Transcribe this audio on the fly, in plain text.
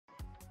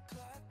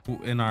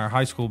in our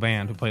high school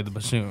band who played the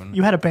bassoon.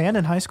 You had a band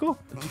in high school?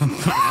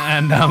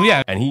 And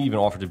yeah. And he even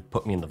offered to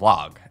put me in the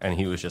vlog. And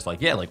he was just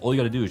like, yeah, like all you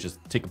got to do is just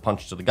take a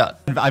punch to the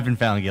gut. I've been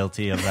found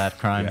guilty of that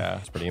crime. Yeah,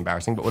 it's pretty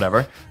embarrassing, but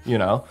whatever, you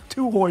know.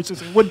 2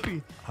 horses, it would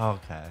be.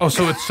 Okay. Oh,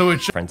 so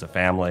it's Friends and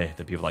family,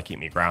 the people that keep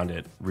me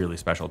grounded. Really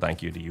special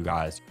thank you to you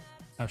guys.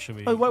 how should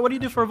we? What do you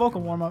do for a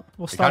vocal warm up?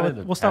 We'll start with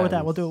that.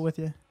 depends. We'll do it with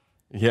you.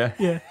 Yeah.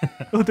 Yeah,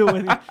 we'll do it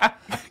with you.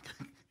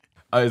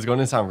 It's going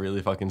to sound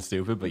really fucking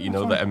stupid, but you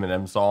know the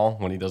Eminem song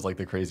when he does like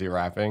the crazy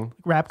rapping?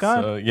 Rap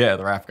God? So, yeah,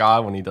 the rap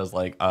god when he does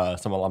like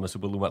Samalama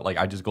Subaluma. Like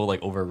I just go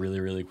like over really,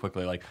 really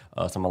quickly, like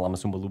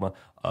Samalama Subaluma,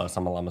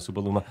 Samalama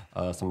Subaluma,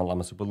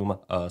 Samalama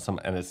Subaluma,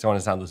 and it's going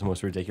to sound the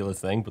most ridiculous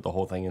thing, but the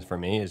whole thing is for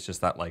me, it's just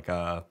that like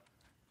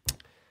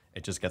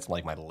it just gets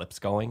like my lips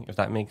going, if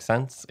that makes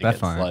sense. It That's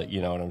gets fine. like,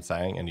 you know what I'm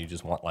saying? And you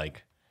just want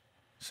like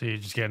So you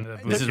just get into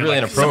the this is really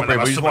inappropriate,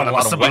 but you just want a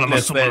lot of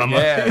witness that,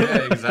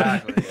 yeah,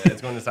 exactly. Yeah,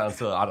 it's going to sound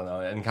so, I don't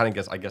know, and kind of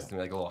gets, I guess,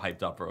 like a little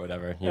hyped up or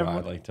whatever. You know,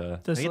 I'd like to.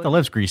 Just I get like- the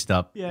lips greased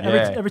up. yeah,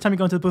 Yeah. every time you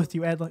go into the booth,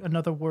 you add like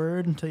another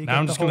word until you Now get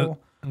I'm the just gonna whole.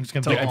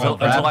 take all Until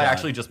the I rap.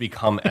 actually just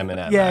become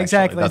Eminem. Yeah, actually.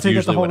 exactly. That's Until you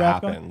get the usually whole what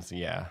rap going. happens.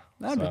 Yeah.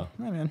 That'd So.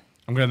 be, man.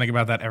 I'm gonna think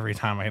about that every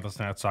time I listen to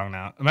that song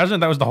now. Imagine if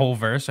that was the whole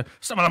verse.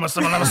 Samalama,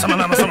 samalama,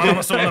 samalama,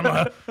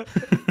 samalama,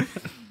 samalama.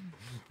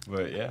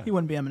 But yeah. He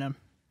wouldn't be Eminem.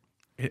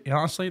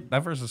 Honestly, that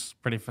verse is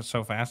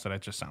so fast that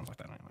it just sounds like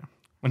that anyway.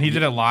 When he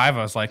did it live,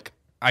 I was like,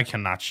 I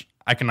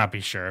cannot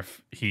be sure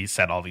if he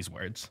said all these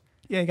words.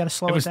 Yeah, you got to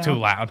slow It it was down. too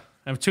loud.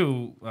 It was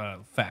too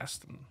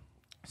fast.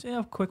 See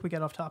how quick we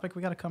get off topic.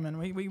 We got to come in.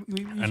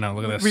 I know.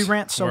 Look at this. We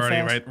rant so We're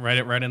already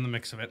fast. right in the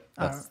mix of it.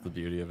 That's the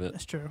beauty of it.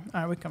 That's true.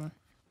 All right, we coming.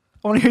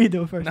 I want to hear you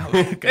do it first.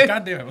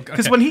 God damn it.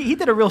 Because when he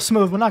did it real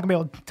smooth, we're not gonna be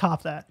able to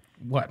top that.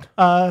 What?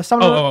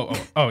 Some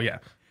of Oh, yeah.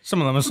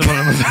 Some of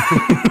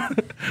them.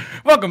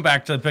 Welcome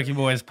back to the Picky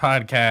Boys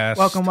podcast.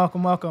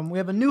 welcome. We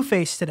have a new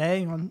face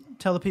today. You want to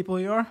tell the people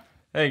who you are?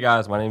 Hey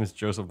guys, my name is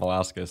Joseph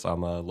Velasquez.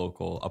 I'm a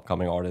local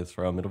upcoming artist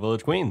from Middle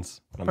Village,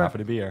 Queens. And I'm happy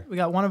to be here. We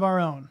got one of our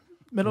own.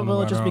 Middle One of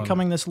Village is our own.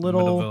 becoming this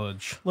Middle little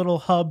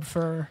Village. hub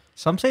for.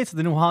 Some say it's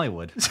the new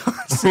Hollywood.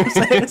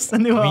 It's the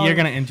new hub. You're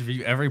going to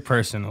interview every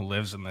person who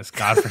lives in this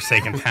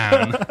godforsaken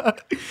town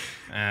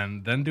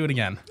and then do it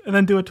again. And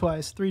then do it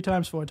twice, 3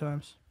 times, 4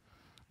 times.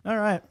 All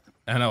right.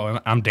 I know.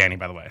 I'm Danny,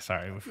 by the way.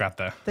 Sorry. We forgot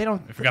to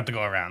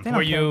go around. They Who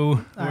are don't you?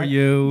 Who All are right.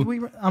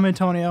 you? I'm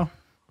Antonio.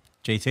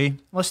 JT?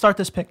 Let's start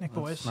this picnic,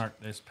 boys. Start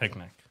this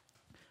picnic.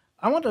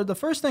 The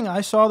first thing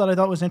I saw that I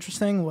thought was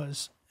interesting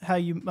was how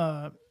you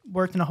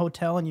worked in a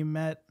hotel and you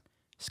met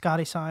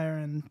Scotty Sire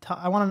and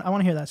I want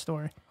to hear that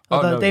story.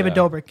 Oh, The no, David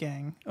yeah. Dobrik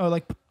gang, or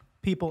like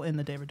people in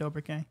the David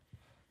Dobrik gang.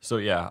 So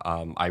yeah,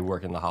 I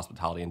work in the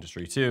hospitality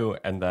industry too,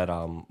 and that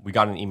we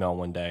got an email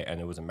one day, and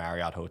it was a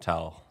Marriott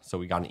hotel. So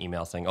we got an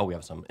email saying, "Oh, we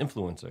have some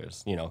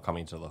influencers,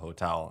 coming to the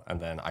hotel." And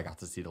then I got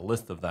to see the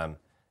list of them,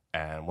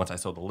 and once I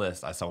saw the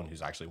list, I saw someone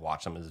who's actually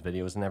watched some of his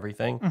videos and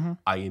everything.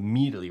 I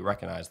immediately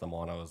recognized them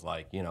all, and I was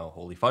like,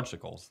 holy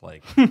fudgesicles,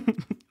 like,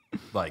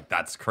 like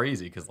that's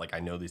crazy because like I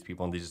know these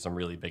people, and these are some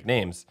really big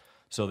names.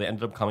 So they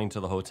ended up coming to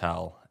the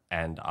hotel,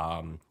 and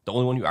the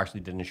only one who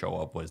actually didn't show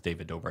up was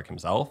David Dobrik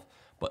himself,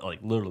 but like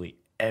literally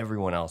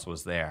everyone else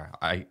was there.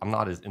 I'm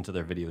not as into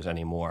their videos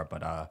anymore,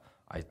 but I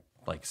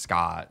like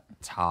Scott,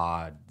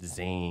 Todd,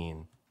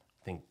 Zane,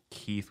 I think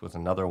Keith was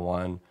another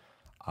one,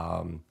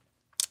 and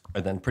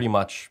then pretty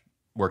much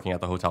working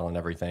at the hotel and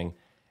everything.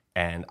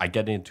 And I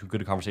get into a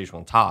good conversation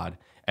with Todd,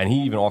 and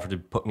he even offered to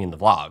put me in the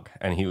vlog.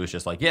 And he was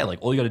just like, yeah, like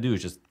all you got to do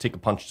is just take a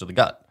punch to the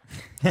gut.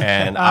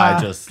 And I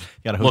just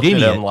gotta looked at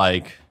Houdini him it.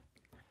 like,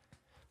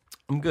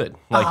 I'm good.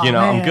 Like, Oh, I'm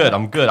man. good.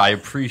 I'm good. I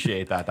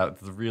appreciate that.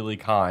 That was really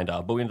kind.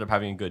 But we ended up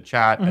having a good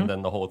chat. And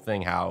then the whole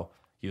thing, how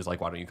he was like,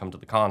 why don't you come to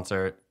the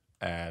concert?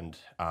 And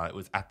it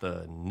was at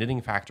the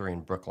Knitting Factory in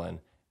Brooklyn.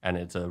 And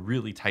it's a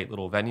really tight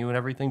little venue and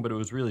everything, but it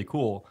was really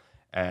cool.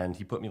 And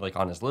he put me like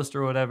on his list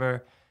or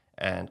whatever.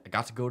 And I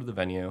got to go to the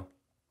venue.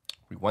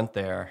 We went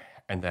there.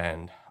 And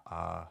then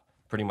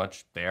pretty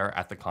much there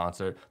at the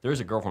concert, there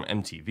was a girl from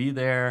MTV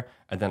there.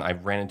 And then I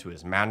ran into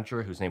his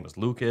manager, whose name was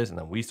Lucas. And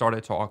then we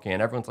started talking.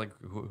 And everyone's like,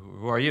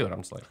 who are you? And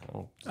I'm just like,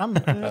 oh, I'm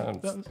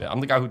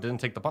the guy who didn't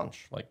take the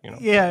punch. Like,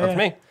 that's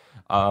me.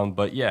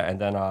 But yeah, and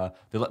then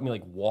they let me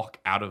like walk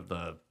out of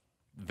the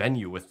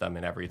venue with them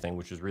and everything,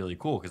 which was really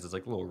cool because it's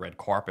like a little red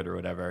carpet or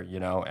whatever,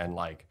 and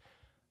like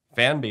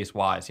fan base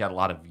wise, he had a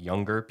lot of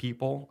younger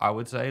people, I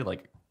would say,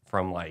 like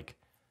from like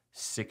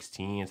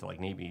 16 to like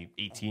maybe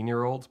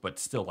 18-year-olds, but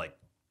still like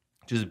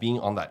just being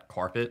on that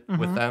carpet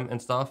with them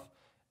and stuff,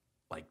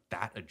 like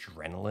that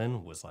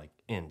adrenaline was like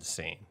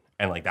insane.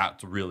 And like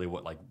that's really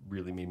what like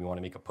really made me want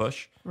to make a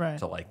push. Right.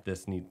 So like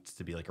this needs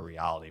to be like a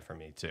reality for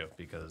me too,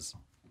 because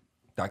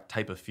that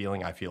type of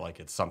feeling, I feel like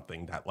it's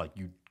something that like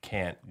you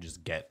can't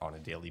just get on a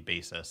daily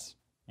basis,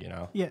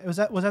 Yeah, was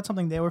that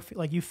something they were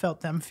like you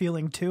felt them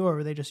feeling too, or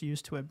were they just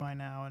used to it by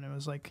now and it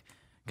was like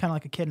kind of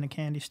like a kid in a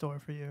candy store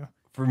for you?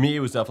 For me, it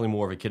was definitely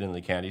more of a kid in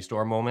the candy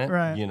store moment,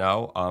 Right. you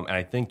know? And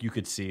I think you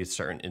could see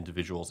certain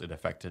individuals it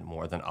affected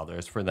more than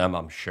others. For them,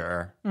 I'm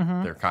sure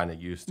they're kind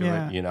of used to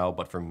Yeah. it, you know?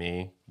 But for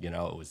me, you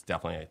know, it was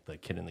definitely the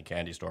kid in the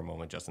candy store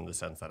moment, just in the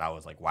sense that I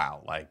was like,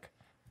 wow, like,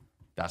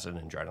 that's an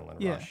adrenaline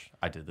Yeah. rush.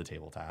 I did the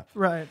table tap.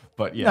 Right.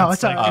 But yeah. No,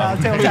 it's all right.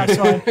 Table tap's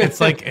fine.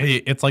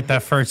 It's like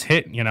that first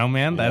hit, you know,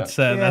 man. That's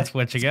that's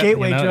what you It's get.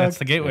 gateway you know? drug. It's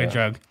the gateway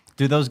drug.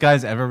 Do those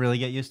guys ever really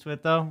get used to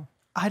it though?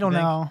 I don't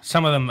know.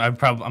 Some of them,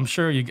 I'm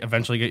sure you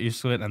eventually get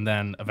used to it, and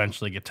then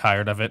eventually get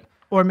tired of it.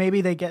 Or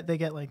maybe they get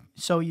like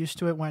so used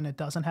to it when it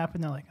doesn't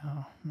happen, they're like,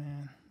 oh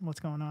man, what's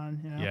going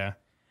on? You know? Yeah.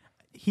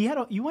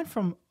 You went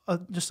from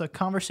just a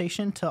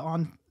conversation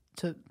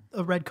to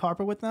a red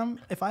carpet with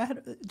them. If I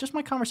had just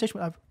my conversation,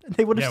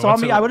 they would have saw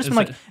what's me. it- I would have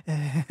been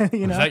is like,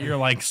 you know. Is that your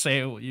like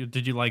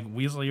did you like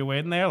weasel your way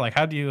in there? Like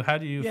how do you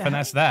Yeah.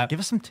 finesse that? Give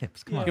us some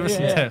tips. Come on. Give us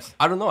some Yeah. tips.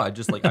 I don't know. I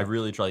just like I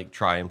really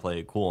try and play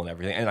it cool and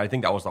everything, and I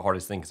think that was the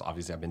hardest thing because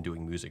obviously I've been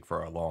doing music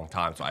for a long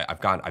time. So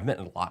I've met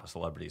a lot of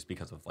celebrities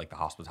because of like the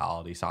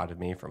hospitality side of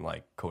me, from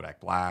like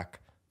Kodak Black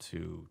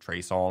to Trey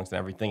Songz and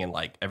everything. And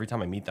like every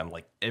time I meet them,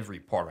 like every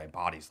part of my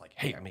body's like,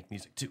 hey, I make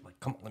music too. Like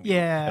come on, let me.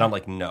 Yeah. And I'm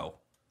like, no,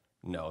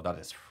 that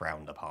is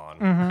frowned upon,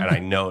 and I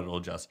know it'll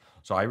just.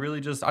 So I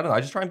really just I don't know.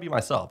 I just try and be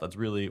myself. That's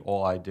really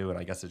all I do, and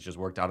I guess it's just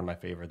worked out in my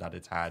favor that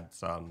it's had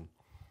some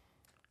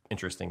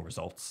interesting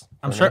results.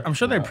 I'm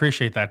sure they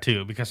appreciate that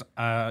too, because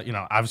you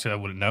know, obviously I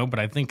wouldn't know, but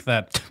I think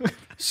that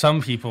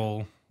some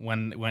people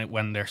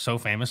when they're so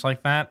famous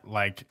like that,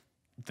 like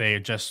they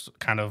just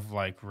kind of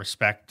like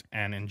respect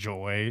and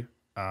enjoy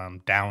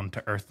down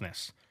to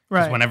earthness.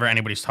 Because Right. whenever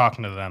anybody's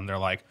talking to them, they're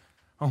like,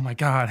 "Oh my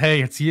God,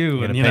 hey, it's you!"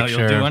 Get And a you know, you'll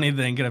picture. do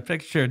anything, get a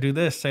picture, do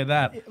this, say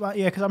that. Well,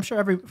 yeah, because I'm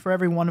sure for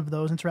every one of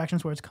those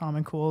interactions where it's calm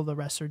and cool, the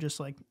rest are just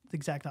like the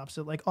exact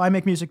opposite. Like, oh, I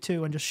make music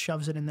too, and just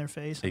shoves it in their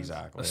face.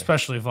 Exactly.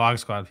 Especially Vlog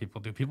Squad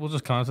people do. People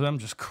just come up to them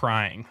just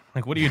crying.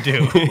 Like, what do you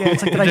do? Yeah,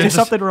 it's like, did I They're do just-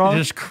 something wrong?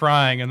 You're just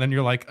crying, and then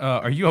you're like,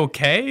 "Are you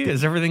okay?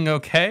 Is everything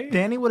okay?"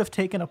 Danny would have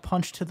taken a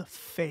punch to the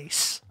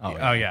face. Oh,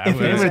 Oh yeah, If I he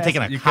would've- would've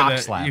taken a you cock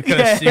coulda- slap. You could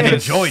Yeah.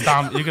 have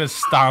stomped. You could have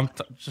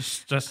stomped.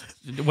 Just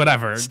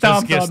whatever.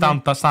 Stomped just get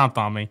on me. stomped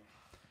on me.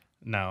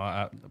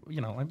 No,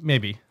 you know,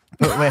 maybe.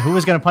 Wait, who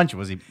was gonna punch you?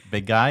 Was he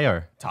big guy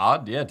or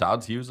Todd,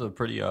 he was a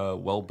pretty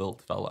well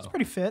built fellow.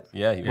 Pretty fit.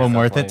 Yeah, he was well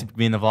worth it definitely- to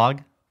be in the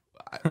vlog?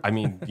 I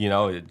mean, you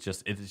know, it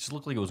just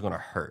looked like it was going to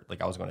hurt.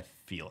 Like I was going to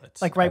feel it.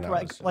 Like And I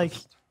was like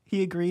just-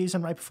 he agrees,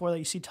 and right before that,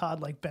 you see Todd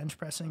like bench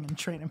pressing and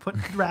training,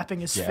 wrapping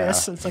his Yeah,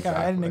 fists. It's like, all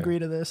right, I didn't exactly. agree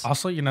to this.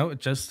 Also, you know,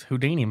 just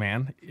Houdini,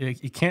 man.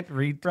 You can't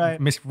Right.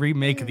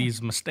 remake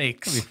these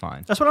mistakes. It'll be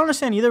fine. That's what I don't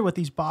understand either with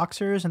these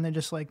boxers, and they're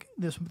just like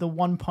the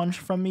one punch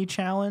from me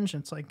challenge.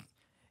 It's like,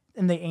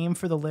 and they aim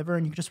for the liver,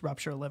 and you can just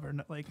rupture a liver.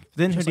 Like,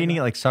 Didn't just Houdini like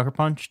get like sucker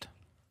punched?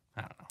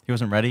 I don't know. He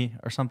wasn't ready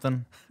or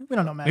something. that. We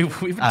don't know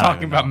magic. We've been I don't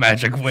talking even about know.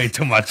 magic way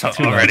too much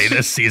already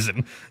this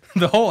season.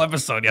 The whole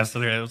episode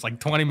yesterday, it was like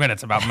 20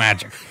 minutes about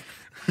magic.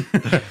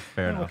 Fair what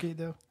enough. can you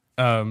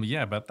do?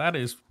 Yeah, but that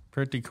is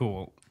pretty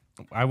cool.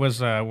 I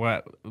was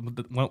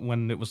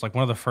when it was like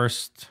one of the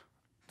first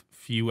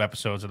few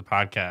episodes of the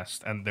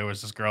podcast, and there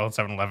was this girl at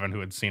 7-Eleven who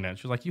had seen it.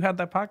 She was like, "You had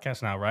that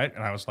podcast now, right?"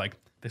 And I was like,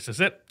 "This is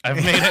it. I've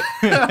made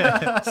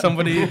it."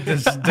 Somebody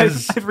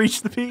I've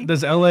reached the peak.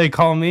 does LA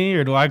call me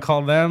or do I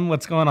call them?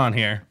 What's going on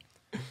here?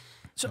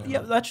 So yeah,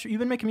 that's you've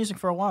been making music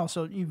for a while.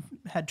 So you've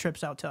had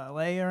trips out to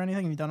LA or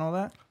anything? Have you done all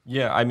that?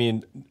 yeah, I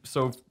mean,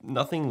 so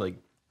nothing like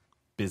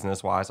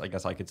business wise, I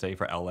guess I could say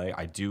for LA.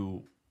 I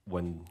do,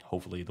 when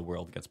hopefully the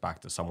world gets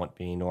back to somewhat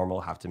being normal,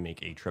 have to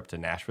make a trip to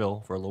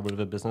Nashville for a little bit of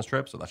a business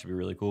trip. So that should be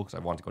really cool because I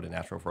wanted to go to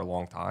Nashville for a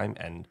long time,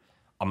 and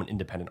I'm an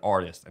independent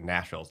artist, and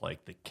Nashville's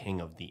like the king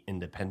of the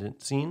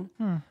independent scene.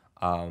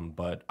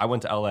 But I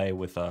went to LA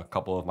with a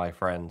couple of my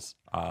friends.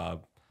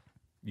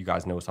 You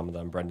guys know some of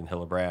them, Brendan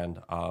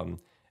Hillebrand,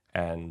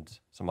 and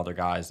some other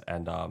guys,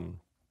 and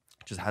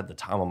just had the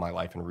time of my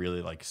life and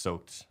really like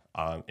soaked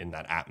in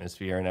that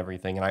atmosphere and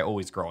everything. And I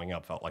always growing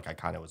up felt like I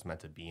kind of was meant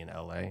to be in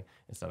LA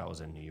instead I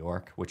was in New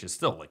York, which is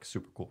still like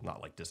super cool.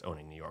 Not like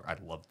disowning New York. I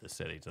love the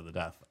city to the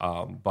death.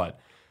 But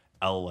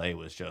LA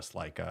was just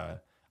like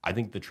I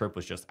think the trip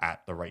was just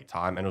at the right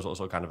time, and it was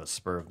also kind of a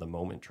spur of the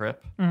moment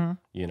trip,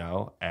 you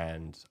know.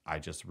 And I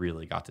just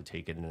really got to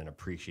take it in and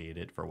appreciate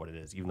it for what it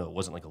is, even though it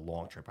wasn't like a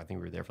long trip. I think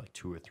we were there for like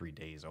 2 or 3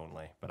 days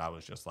only, but I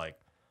was just like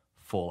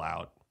full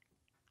out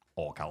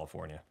all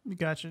California.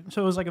 Gotcha.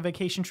 So it was like a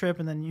vacation trip,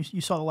 and then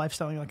you saw the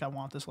lifestyle, and you're like, I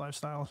want this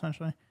lifestyle,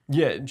 essentially.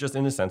 Yeah, just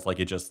in a sense,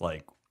 like it just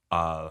like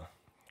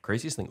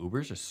craziest thing,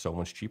 Uber is just so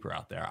much cheaper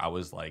out there. I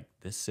was like,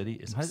 this city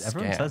is a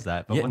Everyone scam. says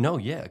that, but Yeah, what- no,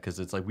 yeah, because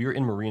it's like we were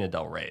in Marina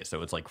Del Rey,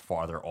 so it's like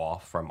farther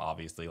off from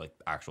obviously like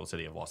the actual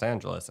city of Los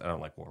Angeles. And I'm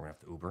like, well, we're gonna have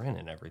to Uber in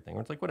and everything.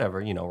 It's like whatever,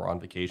 you know, we're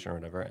on vacation or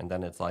whatever. And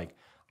then it's like,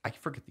 I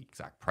forget the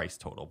exact price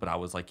total, but I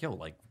was like, yo,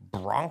 like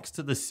Bronx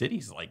to the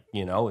city's like,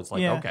 you know, it's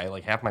like Yeah. okay,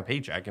 like half my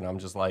paycheck, and I'm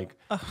just like,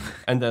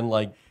 and then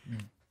like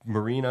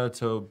Marina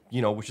to,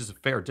 you know, which is a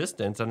fair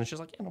distance, and it's just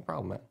like, yeah, no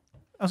problem, man.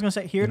 I was gonna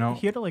say here, know,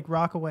 here to like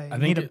Rockaway, you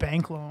think need a it-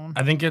 bank loan.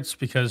 I think it's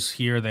because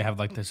here they have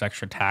like this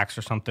extra tax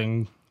or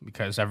something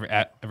because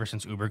ever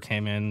since Uber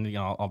came in, you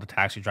know, all the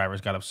taxi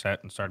drivers got upset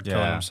and started killing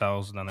Yeah.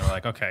 themselves, and then they were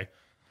like, okay,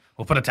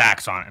 we'll put a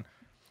tax on it,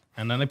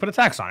 and then they put a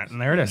tax on it,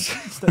 and there it is.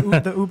 It's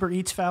the Uber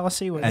Eats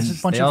fallacy, where And it's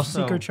a bunch they of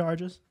also- secret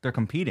charges. They're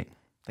competing.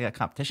 They got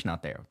competition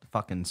out there with the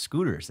fucking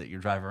scooters that you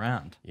drive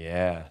around.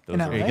 Yeah, those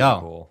In are LA? really There you go.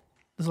 cool.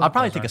 There's I'll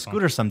probably take are a fun.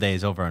 scooter some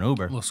days over an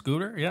Uber. Little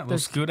scooter, yeah, little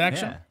There's- scoot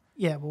action. Yeah.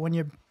 Yeah, but when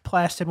you're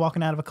plastered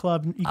walking out of a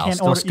club, you I'll can't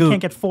still order. You scoot.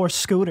 can't get 4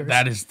 scooters.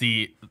 That is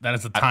the time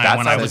That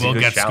when I sounds like a will good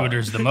get challenge.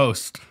 scooters the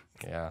most.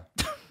 Yeah.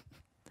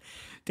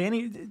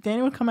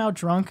 Danny would come out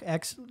drunk,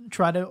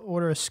 try to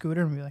order a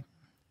scooter, and be like,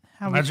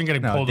 "How we- Imagine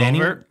getting No, pulled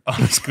Danny- over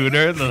on a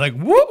scooter. They're like,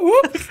 whoop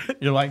whoop.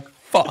 You're like,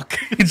 fuck.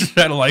 You just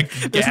try to like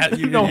gas.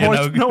 no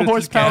just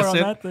horsepower gas on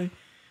it. that thing.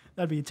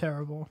 That'd be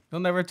terrible." They'll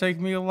never take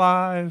me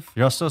alive.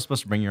 You're also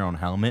supposed to bring your own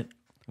helmet,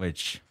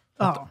 which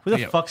Oh, who the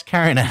Yeah. fuck's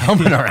carrying a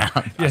helmet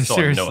around? Yeah, Still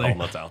seriously. no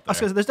helmets out I was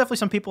there. gonna, there's definitely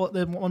some people.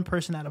 There's one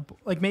person at a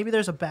like maybe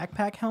there's a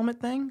backpack helmet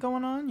thing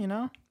going on. You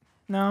know?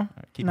 No,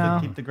 Keep, no.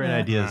 keep the great Yeah.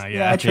 ideas.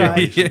 Yeah, I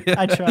tried.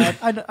 I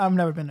tried. I've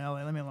never been to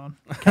LA. Let me alone.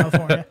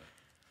 California.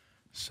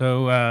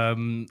 So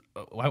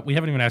we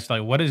haven't even asked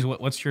like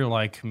what's your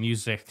like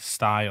music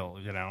style?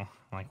 You know,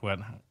 like what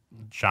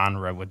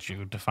genre would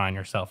you define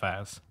yourself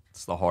as?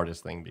 It's the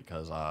hardest thing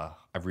because I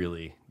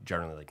really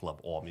generally like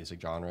love all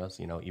music genres.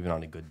 You know, even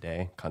on a good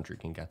day, country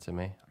can get to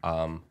me.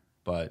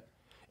 But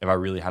if I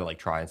really had to like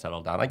try and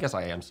settle down, I guess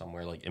I am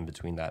somewhere like in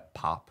between that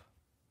pop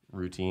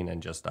routine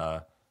and just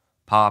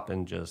pop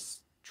and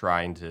just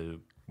trying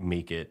to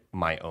make it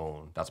my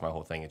own. That's my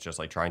whole thing. It's just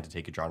like trying to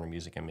take a genre of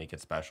music and make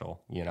it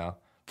special. You know.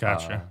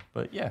 Gotcha.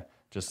 But yeah,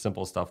 just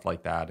simple stuff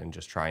like that, and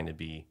just trying to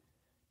be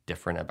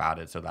different about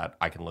it so that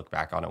I can look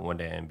back on it one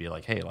day and be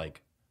like, hey,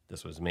 like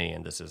this was me,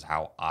 and this is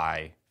how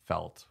I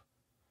felt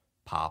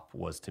pop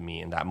was to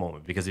me in that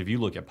moment. Because if you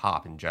look at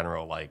pop in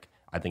general, like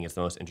I think it's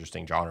the most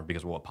interesting genre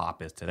because what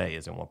pop is today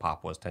isn't what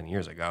pop was 10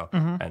 years ago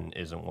and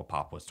isn't what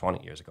pop was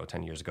 20 years ago.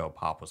 10 years ago,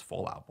 pop was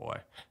Fall Out Boy.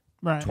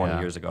 Right. 20 Yeah.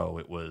 years ago,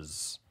 it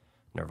was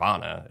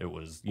Nirvana. It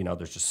was, you know,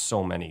 there's just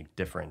so many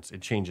different.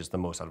 It changes the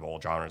most out of all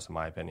genres, in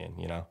my opinion,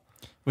 you know?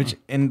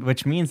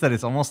 Which means that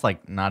it's almost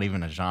like not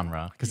even a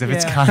genre because if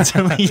it's Yeah.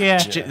 constantly,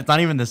 Yeah. it's not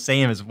even the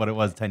same as what it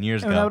was 10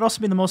 years And that would ago.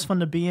 also be the most fun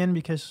to be in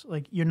because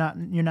like you're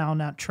now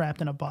not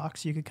trapped in a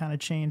box. You could kind of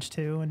change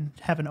too and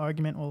have an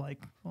argument.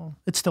 Well,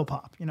 it's still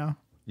pop, you know,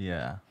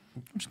 Yeah,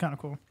 which is kind of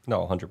cool.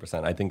 No,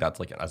 100%. I think that's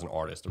like, as an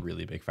artist, a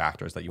really big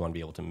factor is that you want to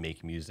be able to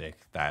make music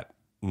that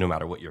no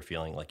matter what you're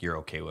feeling, like you're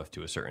okay with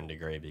to a certain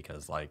degree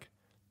because like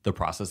the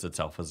process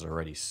itself is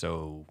already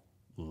so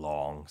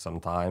long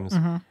sometimes.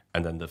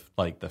 And then the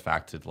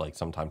fact to like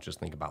sometimes just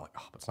think about like,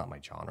 oh, it's not my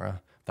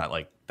genre. That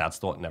like, that's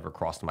thought never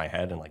crossed my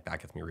head. And like, that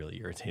gets me really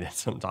irritated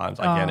sometimes.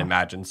 I can't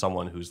imagine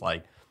someone who's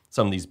like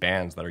some of these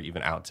bands that are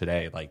even out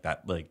today, like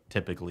that, like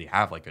typically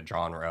have like a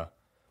genre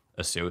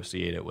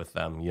associated with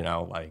them, you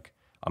know, like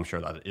I'm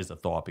sure that is a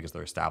thought because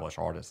they're established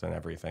artists and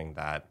everything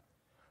that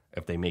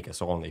if they make a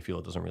song they feel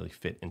it doesn't really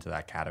fit into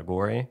that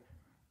category,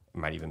 it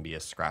might even be a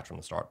scratch from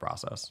the start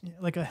process. Yeah,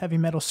 like a heavy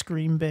metal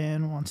scream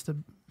band wants to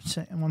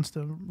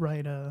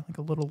write a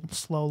little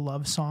slow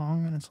love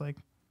song, and it's like,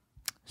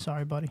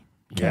 sorry, buddy,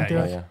 you can't do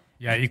it.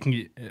 Yeah, you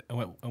can.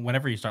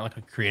 Whenever you start like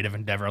a creative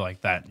endeavor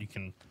like that, you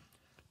can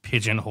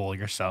pigeonhole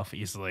yourself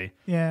easily.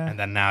 Yeah. And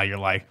then now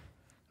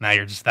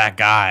you're just that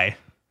guy.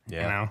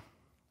 Yeah. You know.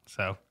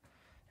 So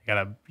you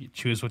gotta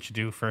choose what you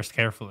do first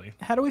carefully.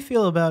 How do we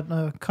feel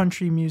about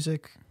country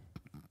music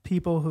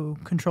people who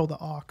control the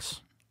aux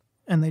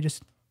and they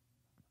just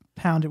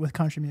pound it with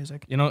country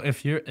music? You know,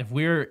 if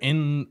we're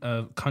in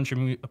a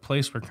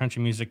place where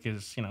country music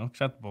is, you know,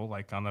 acceptable,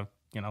 like on the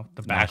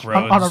back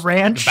roads, On a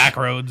ranch? the back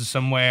roads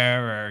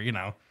somewhere, or you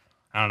know,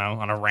 I don't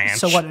know, on a ranch.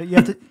 So what?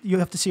 You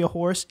have to see a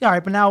horse. Yeah, all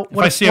right, but now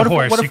I see a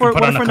horse, what you if can we're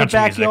put on in the the country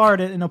music.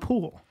 backyard in a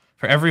pool?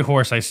 For every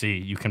horse I see,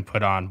 you can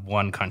put on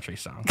one country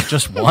song.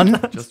 just one.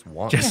 Just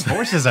one. Just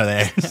horses are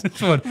there.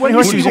 What What do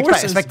horse you you see expect,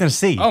 horses? expecting to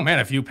see? Oh man,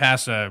 if you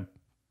pass a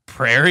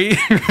prairie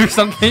or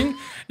something,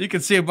 you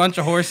can see a bunch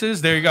of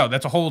horses. There you go.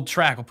 That's a whole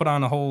track. We'll put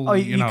on a whole. Oh,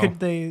 you know.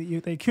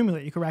 they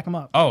accumulate. You could rack them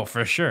up. Oh,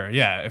 for sure.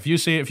 Yeah. If you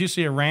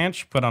see a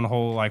ranch, put on a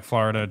whole like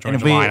Florida Georgia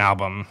if we- Line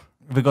album.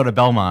 If we go to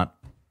Belmont,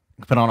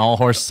 put on all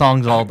horse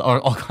songs, all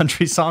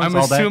country songs I'm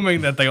all day.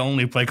 assuming that they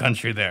only play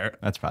country there.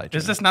 That's probably true.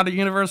 Is this not a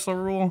universal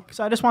rule?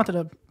 So I just wanted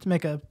to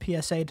make a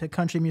PSA to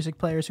country music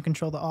players who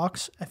control the aux.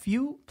 If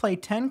you play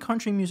 10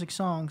 country music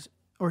songs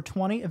or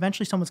 20,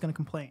 eventually someone's going to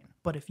complain.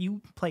 But if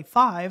you play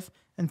 5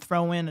 and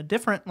throw in a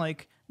different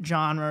like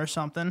genre or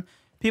something,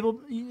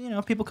 people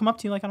come up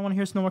to you like, I don't want to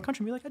hear no more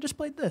country. Be like, I just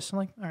played this. I'm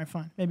like, all right,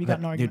 fine. Maybe you got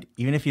an argument. Dude,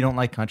 even if you don't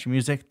like country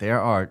music,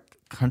 there are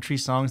country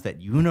songs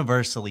that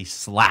universally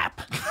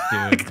slap,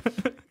 dude.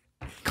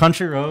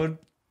 Country Road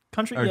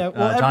Country, Or, yeah.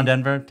 Well, John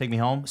Denver, Take Me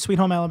Home. Sweet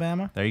Home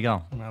Alabama. There you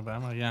go.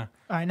 Alabama, yeah.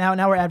 All right,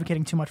 now we're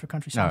advocating too much for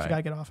country songs. All We right.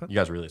 gotta get off it. You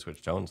guys really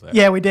switched tones there.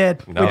 Yeah, we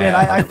did. No, we did.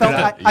 I yeah,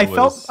 felt it I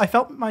was-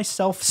 felt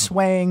myself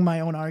swaying my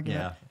own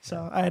argument. Yeah.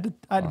 So I had to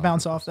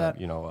bounce off that.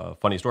 You know,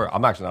 funny story.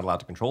 I'm actually not allowed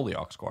to control the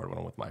aux cord when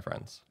I'm with my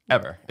friends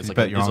ever. It's You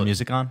put your it's own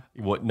music on?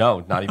 What?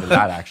 No, not even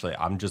that. Actually,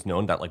 I'm just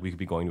known that like we could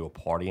be going to a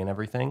party and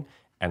everything,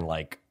 and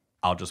like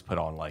I'll just put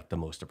on like the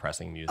most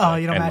depressing music. Oh,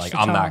 you don't and match like the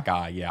I'm tone. that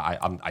guy. Yeah,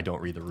 I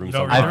don't read the room. You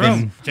don't sometimes. read the I've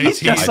room. been- He's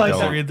just I like don't.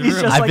 that. Read the He's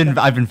room. just like that.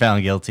 I've been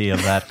found guilty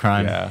of that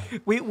crime. Yeah.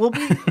 We'll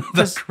be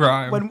because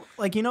crime. when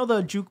like you know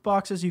the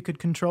jukeboxes you could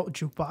control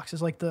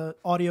jukeboxes like the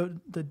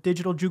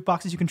digital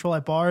jukeboxes you control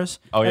at bars.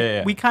 Oh, Like, yeah,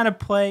 yeah. We kind of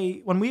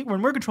play when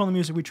we're controlling the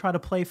music. We try to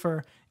play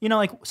for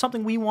like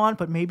something we want,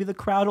 but maybe the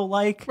crowd will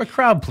like. We're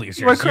crowd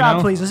pleasers. We're crowd you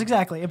know? pleasers,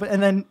 exactly. But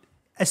and then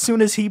as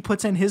soon as he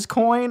puts in his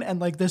coin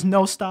and like there's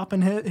no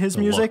stopping his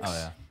music, Oh,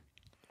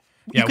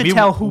 yeah. you could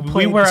tell who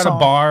played We were the at song. a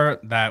bar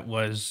that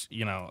was,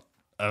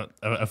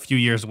 a few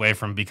years away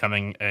from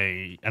becoming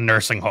a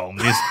nursing home.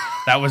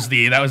 That was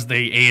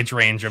the age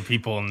range of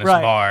people in this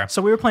right. bar.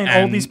 So we were playing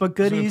And oldies but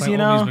so we were goodies, playing you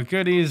know. Oldies but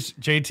goodies.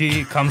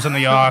 JT comes in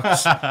the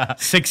aux.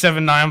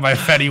 679 by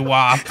Fetty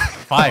Wap.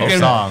 Fire Fucking-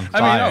 song.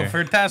 I mean, Fire. no,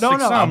 fantastic No,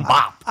 song.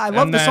 I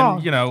love And the then,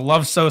 song.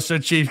 Love Sosa,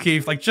 Chief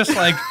Keef, like just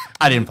like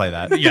I didn't play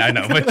that. yeah, I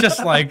know, but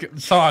just like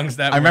songs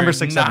that I remember were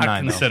 679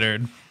 not though.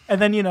 considered. And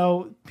then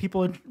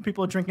people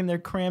are drinking their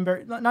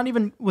cranberry, not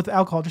even with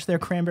alcohol, just their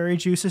cranberry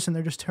juices, and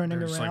they're just turning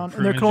They're just, like, around.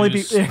 And there fruit can only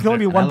juice. be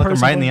one I looked person.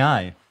 him right in with- the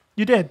eye.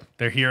 You did.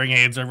 Their hearing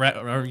aids are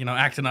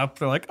acting up.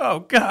 They're like, oh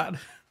god,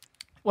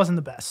 Wasn't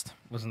the best.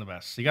 wasn't the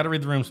best. You got to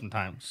read the room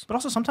sometimes. But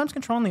also sometimes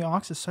controlling the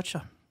aux is such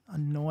a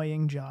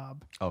annoying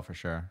job. Oh, for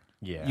sure.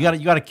 Yeah.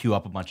 You gotta queue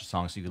up a bunch of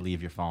songs so you can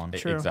leave your phone.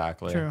 True.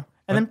 Exactly. True.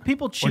 And then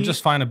people Or cheat.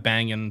 just find a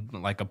banging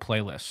like a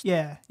playlist.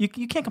 yeah, you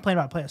can't complain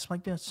about a playlist.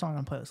 Like, there's a song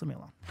on playlist. Leave me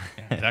alone.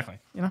 Yeah, exactly.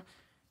 You know.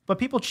 But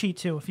people cheat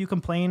too. If you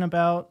complain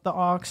about the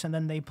aux and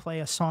then they play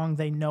a song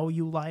they know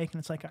you like, and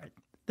it's like, all right,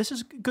 this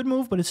is a good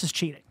move, but this is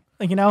cheating.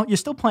 Like, you're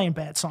still playing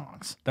bad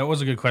songs. That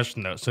was a good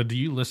question though. So do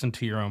you listen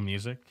to your own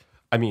music?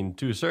 I mean,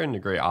 to a certain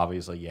degree,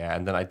 obviously, yeah.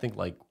 And then I think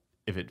like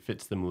if it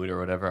fits the mood or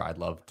whatever, I'd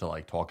love to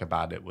like talk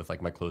about it with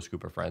like my close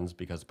group of friends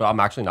but I'm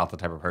actually not the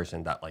type of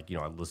person that like,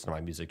 I listen to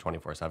my music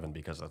 24/7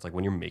 because it's like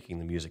when you're making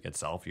the music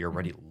itself, you're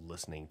already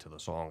listening to the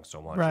song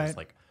so much. Right. It's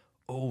like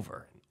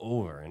over and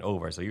over and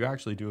over. So you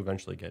actually do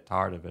eventually get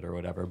tired of it or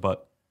whatever.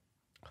 But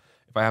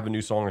if I have a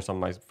new song or some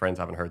of my friends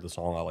haven't heard the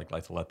song, I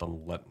like to let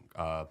them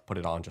put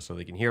it on just so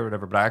they can hear it or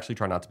whatever. But I actually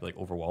try not to be like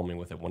overwhelming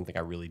with it. One thing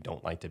I really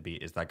don't like to be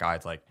is that guy.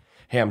 It's like,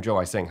 hey, I'm Joe.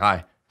 I sing.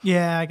 Hi.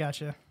 Yeah, I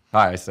got you.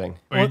 Hi, I sing.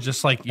 Or you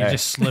just like Hey.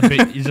 just slip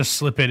it you just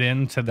slip it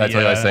into the That's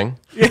what I sing.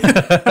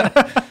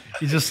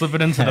 you just slip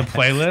it into the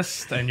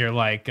playlist and you're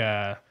like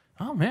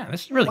oh man,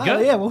 this is really Wow,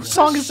 good. yeah, what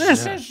song is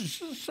this?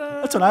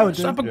 That's what I would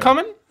do. Up and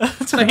coming.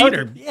 It's a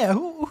heater. Yeah,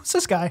 who's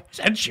this guy? It's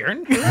Ed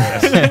Sheeran.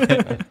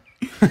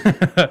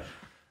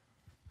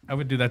 I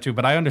would do that too,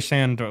 but I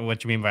understand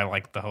what you mean by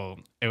like the whole.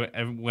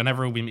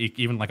 Whenever we make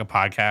even like a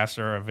podcast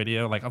or a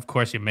video, like of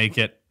course you make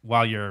it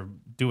while you're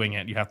doing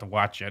it. You have to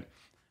watch it,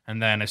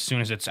 and then as soon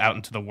as it's out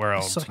into the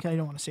world, So, I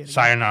don't want to see it again.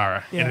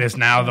 sayonara. Yeah. It is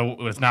now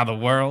the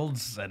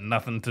world's and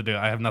nothing to do.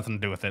 I have nothing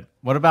to do with it.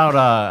 What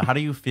about how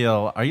do you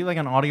feel? Are you like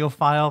an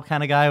audiophile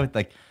kind of guy with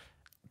like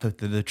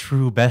the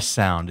true best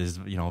sound is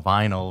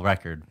vinyl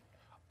record?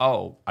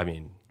 Oh, I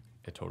mean,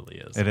 it totally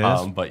is. It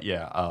is? But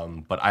yeah,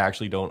 but I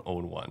actually don't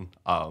own one.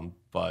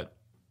 But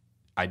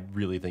I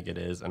really think it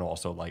is. And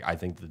also, like, I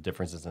think the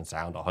differences in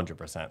sound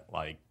 100%.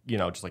 Like,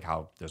 just like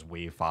how there's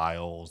WAV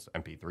files,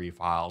 MP3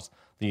 files.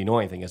 The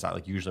annoying thing is that,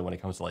 like, usually when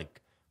it comes to,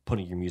 like,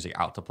 putting your music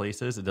out to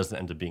places, it doesn't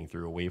end up being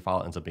through a WAV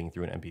file. It ends up being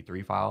through an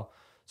MP3 file.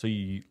 So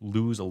you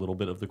lose a little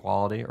bit of the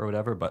quality or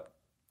whatever. But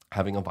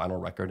having a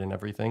vinyl record and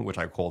everything, which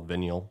I called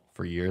vinyl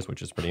for years,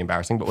 which is pretty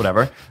embarrassing, but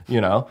whatever,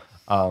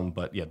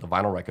 But yeah, the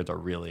vinyl records are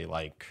really,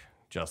 like,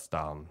 just...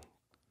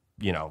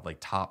 like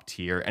top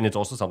tier. And it's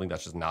also something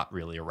that's just not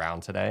really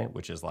around today,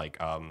 which is like,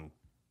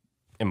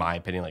 in my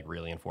opinion, like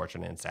really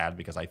unfortunate and sad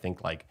because I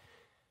think like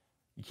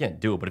you can't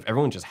do it. But if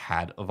everyone just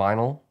had a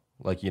vinyl,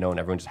 like, and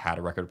everyone just had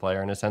a record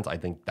player in a sense, I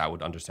think that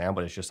would understand,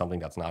 but it's just something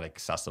that's not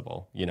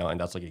accessible, and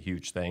that's like a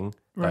huge thing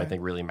that I Right.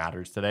 think really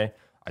matters today.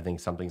 I think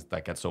some things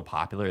that get so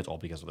popular, it's all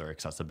because of their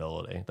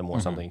accessibility. The more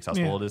something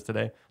accessible Yeah. it is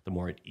today, the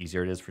more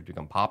easier it is for it to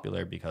become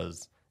popular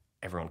because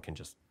everyone can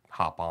just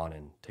hop on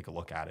and take a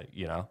look at it,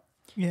 Yeah.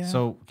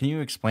 So can you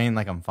explain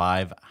like I'm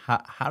 5?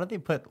 How do they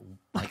put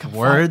like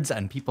words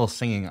and people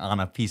singing on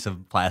a piece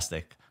of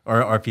plastic or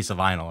a piece of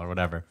vinyl or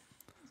whatever?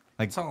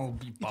 Like It's all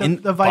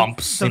the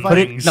bumps. the and vi-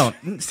 things. no,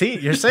 see,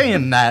 you're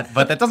saying that,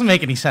 but that doesn't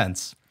make any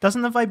sense.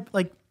 doesn't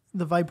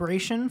the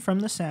vibration from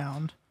the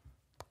sound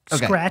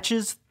Okay.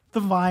 scratches the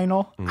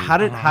vinyl? How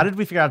did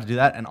we figure out to do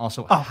that? And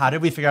also, how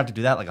did we figure out to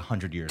do that like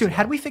 100 years Dude, ago?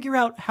 how did we figure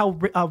out how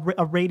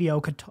a radio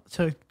could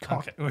to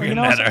talk? Okay, we're getting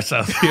at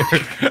ourselves here.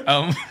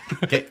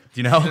 Okay,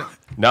 do you know?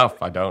 No,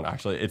 I don't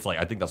actually. It's like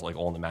I think that's like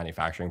all in the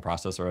manufacturing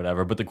process or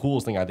whatever. But the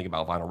coolest thing I think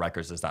about vinyl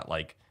records is that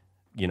like,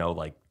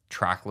 like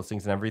track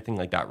listings and everything,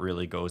 like that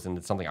really goes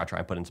into something I try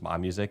and put into my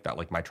music, that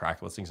like my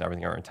track listings and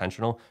everything are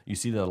intentional. You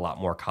see that a lot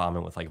more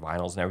common with like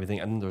vinyls and everything.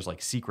 And then there's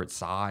like secret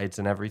sides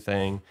and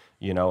everything,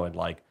 you know, and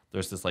like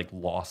there's this like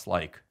lost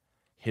like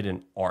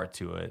hidden art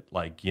to it.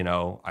 Like, you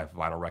know, I have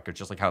vinyl records,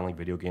 just like how in like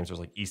video games there's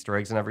like Easter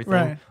eggs and everything.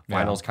 Right.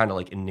 Vinyls kind of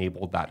like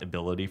enabled that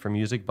ability for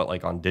music, but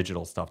like on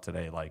digital stuff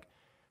today, like,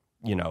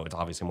 you know, it's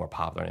obviously more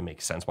popular and it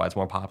makes sense why it's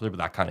more popular, but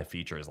that kind of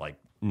feature is like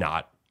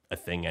not a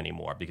thing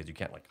anymore because you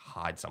can't like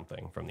hide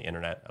something from the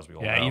internet, as we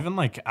all know. Yeah, even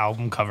like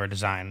album cover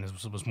design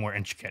was more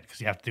intricate because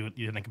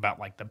you think about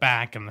like the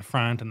back and the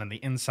front and then the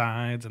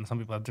insides, and some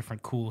people have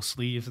different cool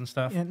sleeves and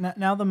stuff. Yeah,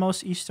 now the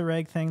most Easter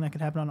egg thing that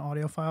could happen on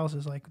audio files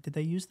is like, did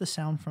they use the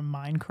sound from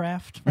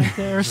Minecraft right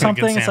there or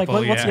something? It's like,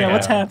 sample,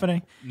 what's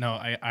happening? No,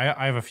 I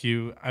have a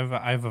few. I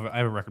have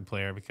a record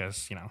player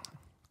because, you know,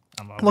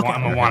 I'm a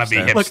hipster.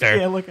 wannabe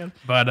hipster. Look at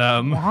But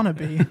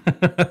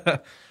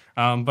wannabe.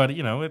 but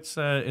you know,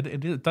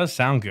 it does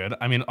sound good.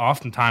 I mean,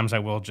 oftentimes I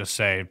will just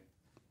say,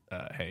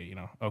 hey, you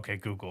know, okay,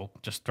 Google,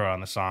 just throw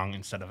on the song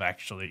instead of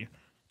actually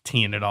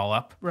teeing it all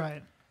up.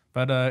 Right.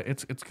 But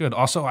it's good.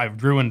 Also, I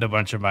ruined a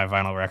bunch of my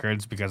vinyl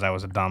records because I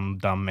was a dumb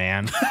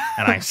man,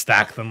 and I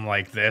stacked them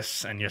like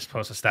this, and you're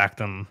supposed to stack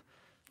them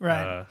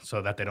Right.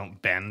 so that they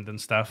don't bend and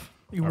stuff.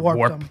 You or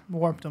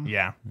warped them.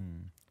 Yeah.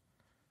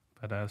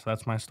 But so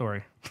that's my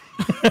story.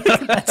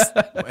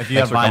 If you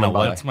have for coming vinyl,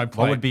 by. That's my what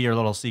point. would be your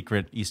little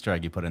secret Easter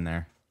egg you put in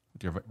there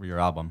with your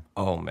album?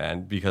 Oh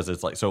man, because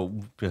it's like, so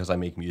because I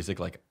make music,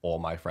 like all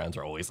my friends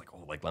are always like,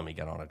 oh, like let me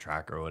get on a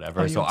track or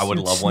whatever. Oh, So I would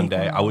you'd love one sneak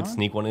day, one I would on?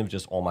 sneak one in with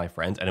just all my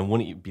friends, and it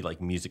wouldn't be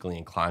like musically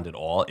inclined at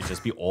all. It'd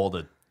just be all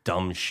the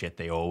dumb shit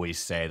they always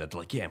say that they're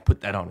like, yeah,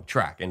 put that on a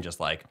track, and just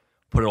like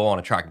put it all on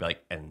a track and be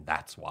like, and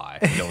that's why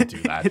I don't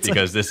do that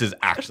because this is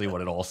actually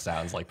what it all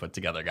sounds like put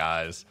together,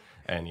 guys.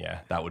 And yeah,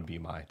 that would be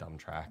my dumb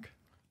track.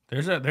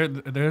 There's a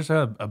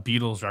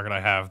Beatles record I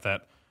have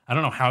that I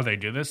don't know how they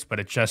do this, but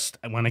it just,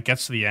 when it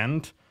gets to the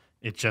end,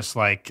 it just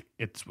like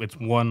it's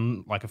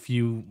one, like a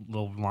few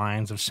little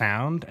lines of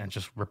sound and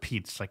just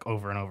repeats like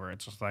over and over.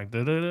 It's just like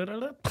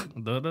and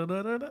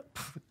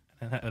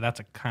that's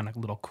a kind of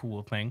little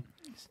cool thing.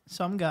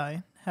 Some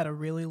guy had a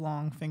really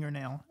long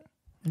fingernail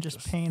and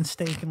just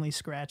painstakingly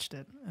scratched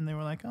it, and they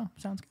were like, "Oh,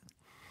 sounds good."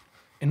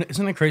 And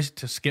isn't it crazy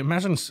to skip?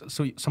 Imagine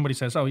so somebody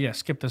says, "Oh yeah,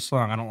 skip this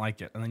song. I don't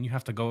like it," and then you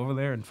have to go over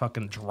there and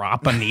fucking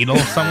drop a needle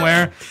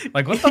somewhere.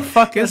 Like, what the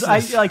fuck is this?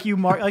 I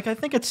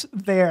think it's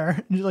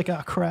there. And you're like,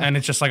 "Oh crap!" And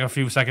it's just like a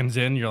few seconds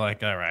in, you're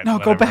like, "All right, No,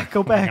 go whatever. back,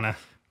 go We're back."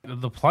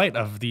 The plight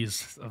of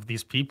these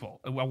people.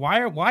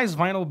 Why is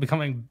vinyl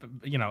becoming?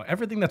 You know,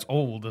 everything that's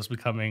old is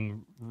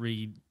becoming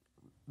New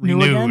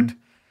renewed. again?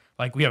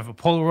 Like, we have a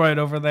Polaroid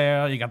over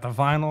there. You got the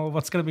vinyl.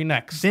 What's gonna be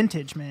next?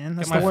 Vintage, man.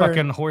 That's Get my the word.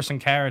 fucking horse and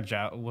carriage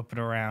out, whip it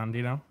around.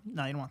 You know.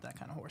 No, you don't want that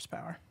kind of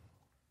horsepower.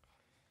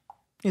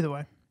 Either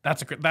way.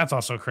 That's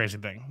also a crazy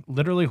thing.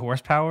 Literally,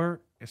 horsepower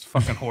is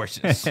fucking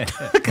horses.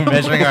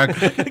 Measuring our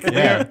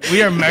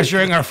We are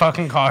measuring our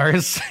fucking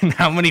cars and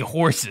how many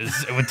horses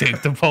it would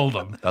take to pull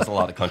them. That's a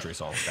lot of country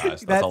songs,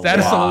 guys. That That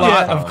is a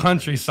lot Yeah. of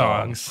country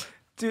songs.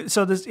 Dude,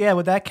 so this,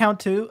 would that count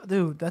too?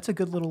 Dude, that's a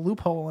good little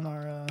loophole in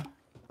our,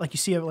 like you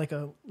see like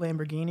a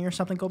Lamborghini or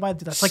something go by.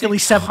 Dude, that's like at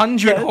least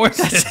 700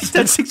 horses.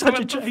 That's 600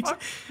 What the checks.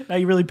 fuck? Now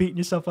you're really beating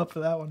yourself up for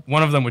that one.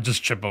 One of them would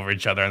just trip over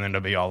each other and then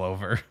it'd be all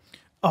over.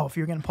 Oh, if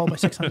you're getting pulled by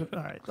 600,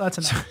 all right, that's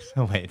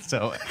enough. Wait,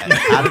 so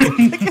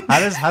how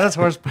does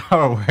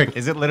horsepower work?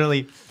 Is it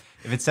literally,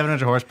 if it's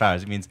 700 horsepower,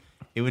 it means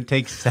it would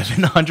take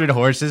 700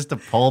 horses to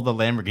pull the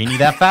Lamborghini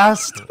that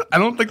fast? I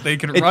don't think they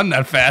can run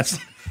that fast.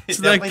 It It's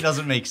definitely like,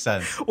 doesn't make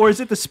sense. Or is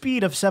it the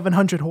speed of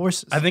 700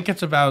 horses? I think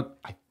it's about,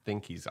 I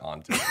think he's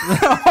on to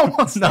it.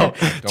 Almost No,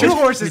 there. two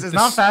horses is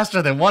not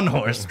faster than one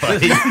horse,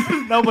 buddy.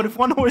 No, but if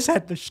one horse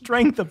had the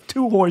strength of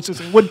two horses,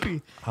 it would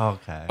be.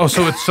 Okay.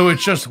 so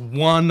it's just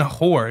one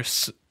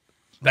horse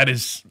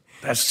that's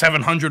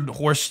 700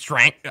 horse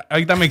strength.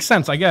 That makes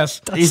sense, I guess.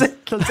 Does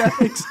that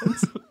make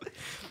sense?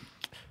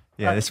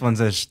 Yeah,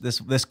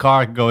 this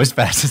car can go as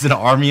fast as an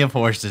army of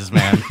horses,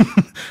 man.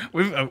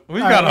 We've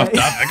got off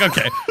right. topic.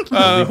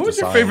 Okay, who's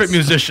your favorite science.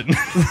 musician?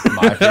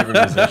 My favorite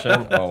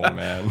musician? Oh,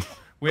 man.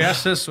 We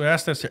asked this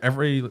to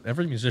every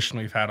musician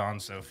we've had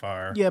on so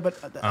far. Yeah, but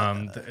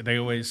They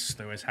always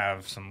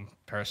have some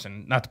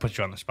person. Not to put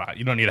you on the spot.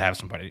 You don't need to have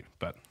somebody,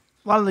 but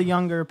a lot of the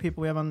younger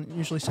people we have on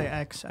usually say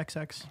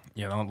XX.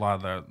 yeah, a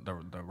lot of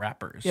the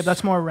rappers. Yeah, but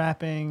that's more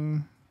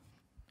rapping.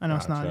 I know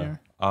it's not Gotcha.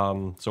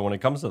 here. So when it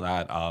comes to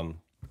that,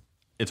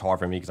 it's hard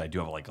for me because I do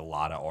have like a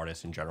lot of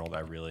artists in general that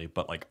I really,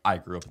 but like I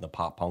grew up in the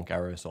pop punk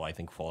era, so I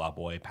think Fall Out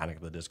Boy, Panic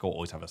at the Disco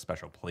always have a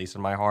special place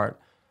in my heart.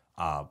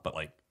 But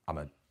like I'm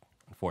a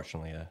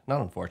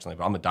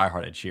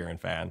diehard Ed Sheeran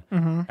fan,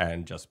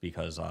 and just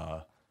because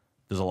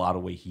there's a lot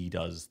of way he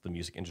does the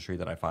music industry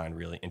that I find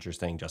really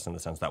interesting, just in the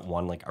sense that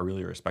one, like I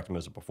really respect him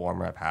as a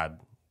performer. I've had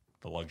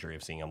the luxury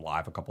of seeing him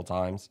live a couple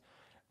times,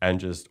 and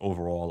just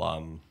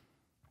overall,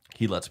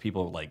 he lets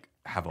people like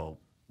have a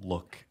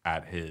look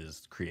at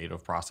his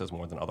creative process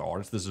more than other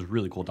artists. There's this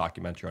really cool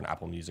documentary on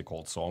Apple Music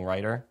called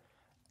Songwriter,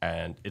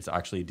 and it's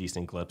actually a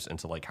decent glimpse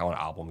into like how an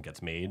album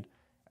gets made,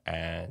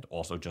 and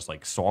also just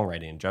like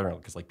songwriting in general,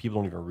 because like people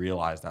don't even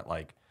realize that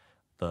like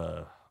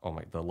the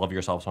Love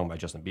Yourself song by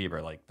Justin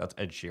Bieber, like that's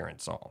Ed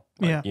Sheeran's song.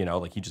 Like, Yeah. you know,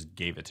 like he just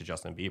gave it to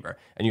Justin Bieber,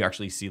 and you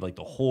actually see like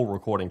the whole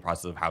recording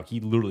process of how he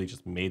literally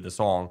just made the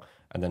song,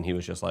 and then he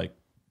was just like,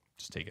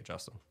 just take it,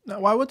 Justin. Now,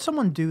 why would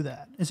someone do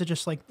that? Is it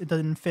just like it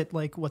didn't fit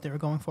like what they were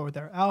going for with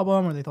their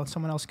album, or they thought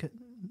someone else could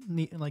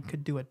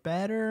could do it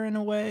better in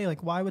a way?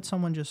 Like, why would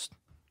someone just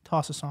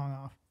toss a song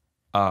off?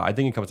 I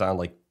think it comes down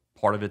like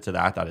part of it to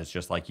that it's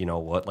just like, you know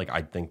what, like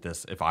I think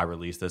this, if I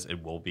release this,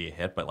 it will be a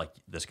hit, but like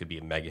this could be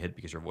a mega hit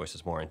because your voice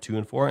is more in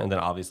tune for it. And then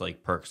obviously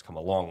like perks come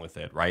along with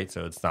it, right?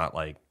 So it's not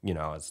like, you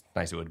know, as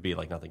nice as it would be,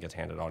 like nothing gets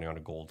handed on you on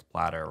a gold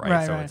platter,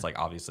 right? So it's like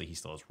obviously he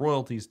still has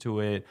royalties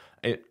to it.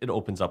 It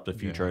opens up the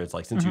future. It's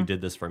like, since you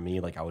did this for me,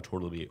 like I would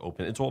totally be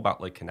open. It's all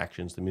about like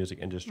connections to the music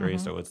industry.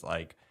 So it's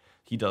like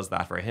he does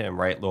that for him,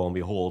 right? Lo and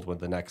behold, when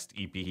the next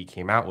EP he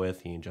came out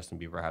with, he and Justin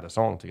Bieber had a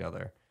song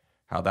together.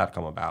 How'd that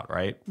come about,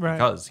 right?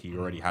 Because he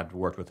already had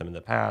worked with him in the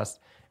past.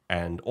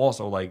 And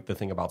also, like, the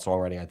thing about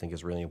songwriting I think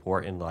is really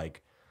important.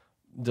 Like,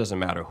 it doesn't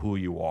matter who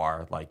you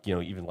are. Like, you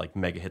know, even like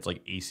mega hits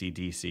like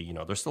AC/DC, you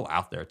know, they're still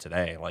out there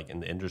today, like in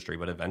the industry.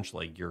 But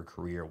eventually, your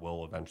career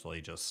will eventually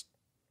just,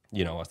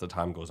 you know, as the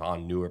time goes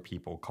on, newer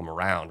people come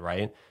around,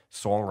 right?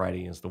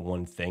 Songwriting is the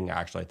one thing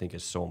actually I think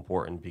is so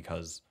important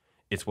because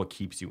it's what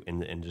keeps you in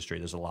the industry.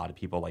 There's a lot of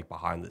people like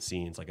behind the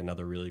scenes. Like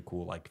another really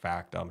cool like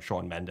fact,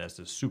 Shawn Mendes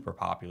is super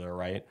popular,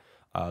 right?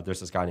 There's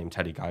this guy named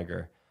Teddy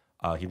Geiger.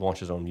 He launched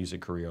his own music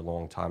career a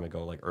long time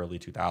ago, like early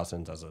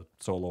 2000s as a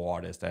solo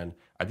artist. And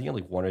I think he had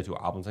like 1 or 2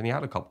 albums and he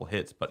had a couple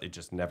hits, but it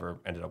just never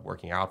ended up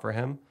working out for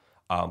him.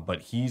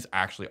 But he's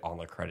actually on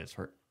the credits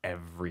for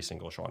every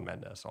single Shawn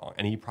Mendes song.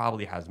 And he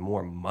probably has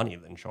more money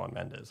than Shawn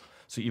Mendes.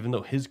 So even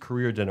though his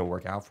career didn't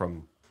work out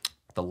from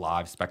the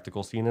live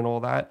spectacle scene and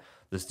all that,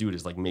 this dude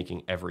is like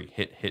making every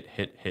hit.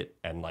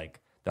 And like,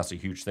 that's a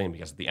huge thing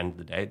because at the end of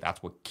the day,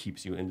 that's what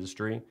keeps you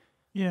industry.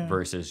 Yeah.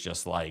 Versus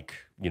just like,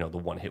 you know, the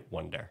one hit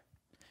wonder.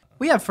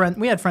 We had friends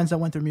that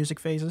went through music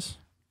phases.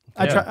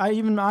 I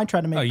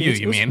tried to make beats.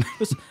 You mean?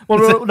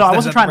 Well, no, I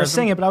wasn't trying to person?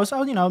 sing it, but I was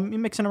you know,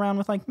 mixing around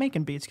with like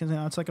making beats because, you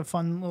know, it's like a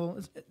fun little.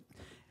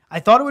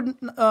 I thought it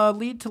would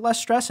lead to less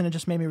stress, and it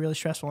just made me really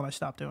stressful, and I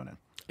stopped doing it.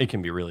 It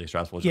can be really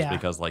stressful just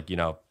because, like, you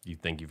know, you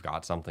think you've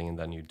got something and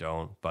then you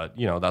don't. But,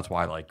 you know, that's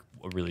why, like,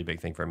 a really big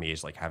thing for me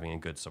is, like, having a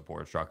good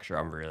support structure.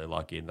 I'm really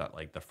lucky that,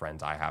 like, the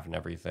friends I have and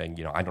everything,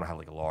 you know, I don't have,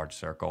 like, a large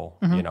circle.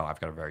 You know, I've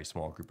got a very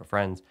small group of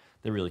friends.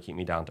 They really keep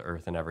me down to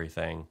earth and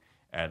everything.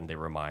 And they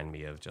remind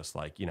me of just,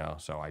 like, you know,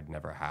 so I'd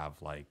never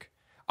have, like,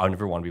 I would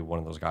never want to be one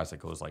of those guys that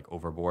goes, like,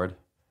 overboard,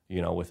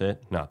 you know, with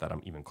it. Not that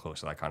I'm even close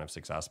to that kind of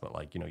success, but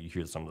like, you know, you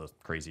hear some of the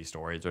crazy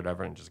stories or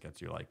whatever and it just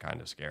gets you like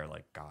kind of scared.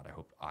 Like, God, I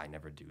hope I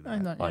never do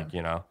that.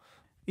 You know,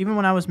 even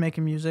when I was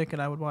making music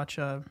and I would watch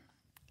a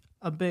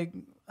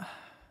big,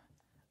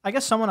 I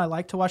guess someone I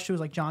like to watch too was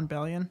like John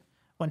Bellion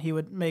when he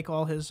would make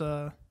all his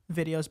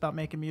videos about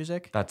making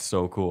music. That's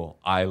so cool.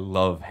 I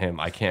love him.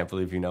 I can't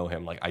believe you know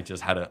him. Like, I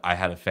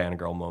had a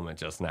fangirl moment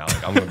just now.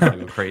 Like, I'm gonna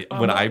go crazy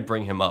when I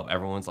bring him up.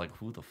 Everyone's like,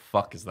 "Who the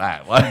fuck is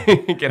that?"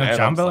 Like,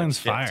 John Bellion's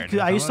fired.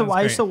 I used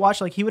to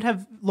watch, like, he would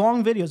have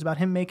long videos about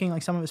him making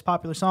like some of his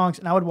popular songs,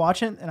 and I would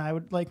watch it and I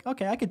would like,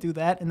 okay, I could do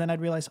that, and then I'd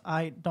realize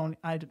I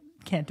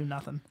can't do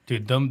nothing.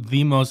 Dude,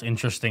 the most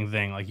interesting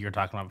thing, like you were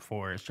talking about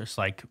before, is just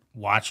like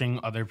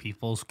watching other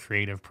people's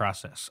creative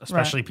process,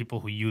 especially people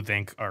who you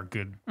think are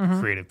good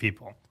creative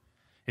people.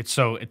 It's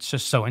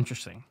just so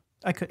interesting.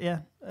 I could,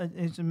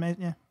 it's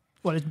amazing. Yeah,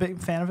 what, is a big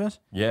fan of his?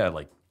 Yeah,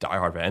 like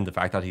diehard fan. And the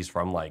fact that he's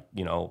from like,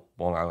 you know,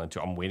 Long Island too.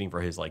 I'm waiting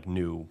for his like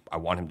new. I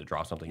want him to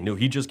drop something new.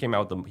 He just came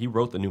out with he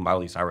wrote the new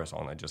Miley Cyrus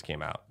song that just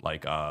came out.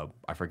 Like I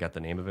forget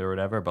the name of it or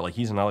whatever. But like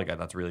he's another guy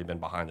that's really been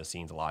behind the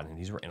scenes a lot, and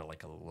he's written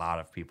like a lot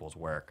of people's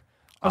work.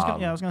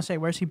 I was gonna say,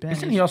 where's he been?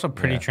 Isn't he also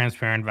pretty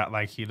transparent about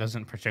like he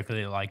doesn't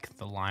particularly like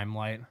the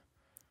limelight?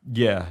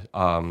 Yeah,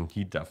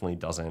 he definitely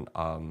doesn't.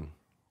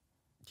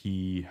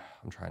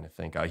 I'm trying to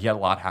think. He had a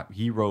lot.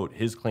 He wrote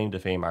his claim to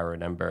fame. I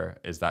remember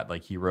is that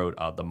like he wrote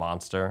 "The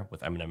Monster"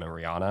 with Eminem and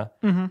Rihanna,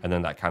 and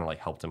then that kind of like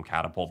helped him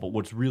catapult. But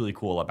what's really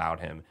cool about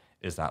him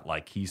is that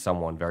like he's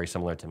someone very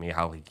similar to me.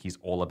 How he's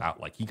all about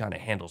like he kind of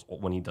handles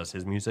when he does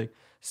his music.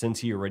 Since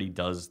he already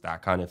does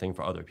that kind of thing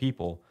for other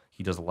people,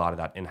 he does a lot of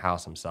that in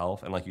house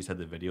himself. And like you said,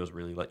 the videos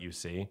really let you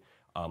see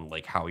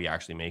like how he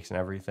actually makes and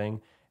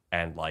everything.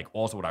 And like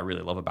also what I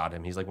really love about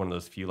him, he's like one of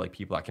those few like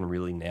people that can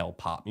really nail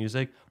pop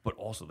music, but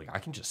also like I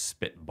can just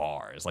spit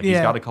bars. Like he's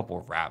got a couple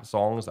of rap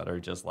songs that are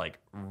just like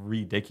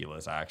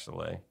ridiculous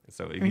actually.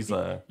 So he's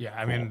I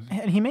mean,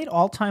 and he made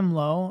All Time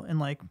Low in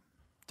like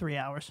 3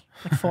 hours,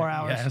 like 4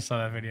 hours. Yeah, I saw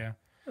that video.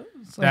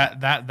 Like,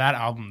 that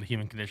album, The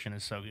Human Condition,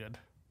 is so good.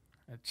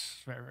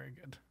 It's very, very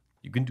good.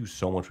 You can do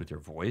so much with your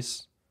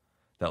voice.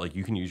 That like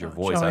you can use your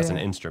voice as an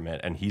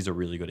instrument, and he's a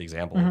really good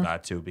example of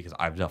that too, because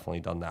I've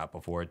definitely done that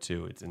before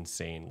too. It's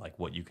insane like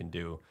what you can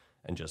do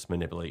and just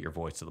manipulate your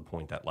voice to the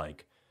point that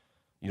like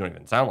you don't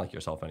even sound like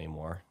yourself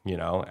anymore, you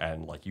know,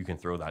 and like you can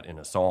throw that in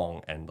a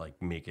song and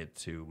like make it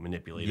to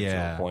manipulate it to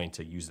Yeah. a point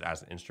to use it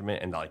as an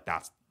instrument, and like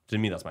that's to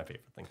me that's my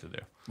favorite thing to do.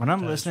 When I'm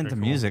That is listening to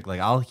pretty cool. music, like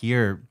I'll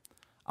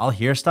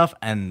hear stuff,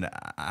 and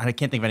I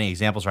can't think of any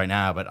examples right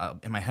now, but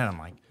in my head I'm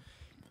like,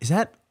 is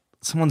that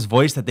someone's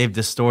voice that they've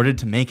distorted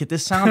to make it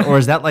this sound, or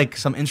is that like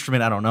some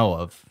instrument I don't know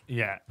of?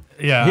 Yeah,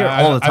 I hear it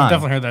all the time. I've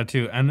definitely heard that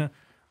too, and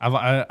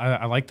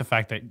I like the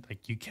fact that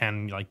like you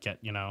can like get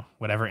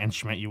whatever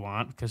instrument you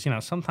want, because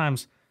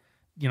sometimes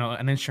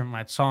an instrument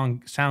might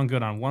sound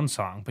good on one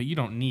song, but you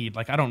don't need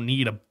I don't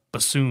need a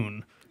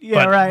bassoon.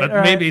 Yeah,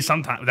 but maybe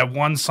sometimes that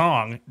one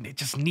song it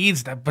just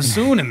needs that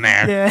bassoon in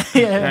there.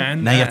 Yeah.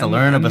 And Now you have to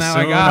learn a and now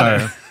I bassoon,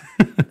 got or-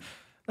 it.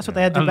 That's what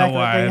they had I to don't back know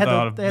why they I had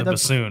thought the, of they had the the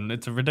bassoon.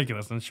 It's a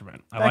ridiculous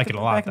instrument. I back like in- it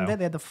a lot Back in the day, though.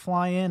 they had to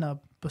fly in a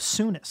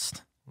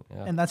bassoonist,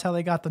 Yeah. and that's how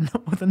they got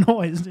the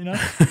noise.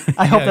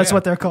 I hope that's yeah.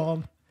 what they're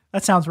called.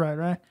 That sounds right?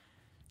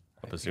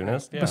 A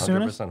bassoonist? Yeah,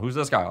 Bassoonist? 100%. Who's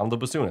this guy? I'm the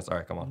bassoonist. All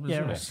right, come on.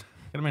 Yeah, Bassoonist.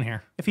 Get them in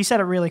here. If he said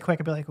it really quick,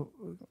 I'd be like,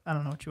 I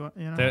don't know what you want.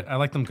 I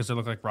like them because they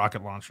look like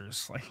rocket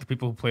launchers. Like the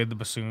people who played the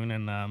bassoon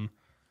and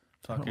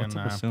What's a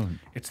bassoon?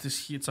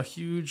 it's a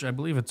huge. I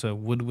believe it's a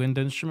woodwind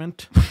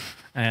instrument,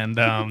 and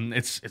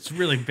it's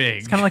really big.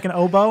 It's kind of like an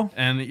oboe.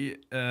 And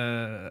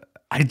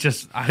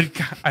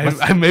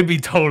I may be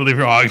totally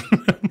wrong.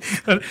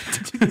 No,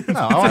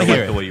 I I want to like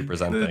hear the it. way you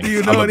present things. Do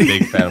you know I'm a any-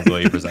 big fan of the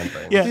way you present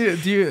things. Yeah.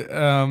 do you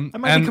I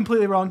might be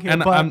completely wrong here,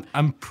 and but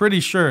I'm pretty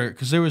sure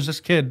because there was this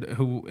kid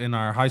who in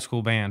our high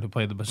school band who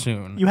played the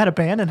bassoon. you had a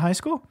band in high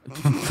school?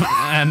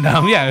 And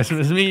yeah, it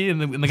was me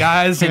and the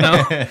guys, and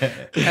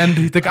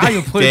the guy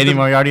who played Danny the,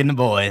 Moriarty and the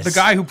boys. the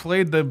guy who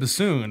played the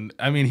bassoon.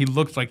 I mean, he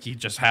looked like he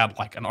just had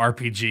like an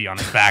RPG on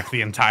his back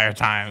the entire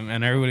time,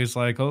 and everybody's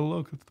like, "Oh,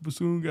 look, it's the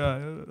bassoon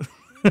guy."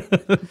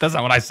 That's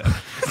not what I said.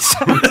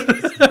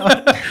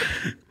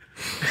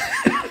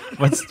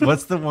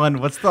 What's the one?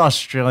 What's the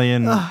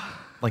Australian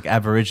like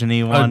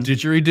Aborigine one?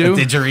 Didgeridoo.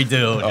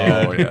 Didgeridoo.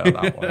 Oh yeah,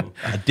 that one.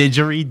 A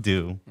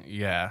didgeridoo.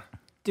 Yeah.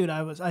 Dude,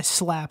 I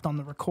slapped on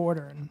the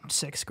recorder in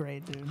 6th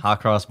grade, dude. Hot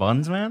cross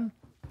buns, man.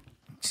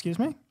 Excuse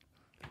me?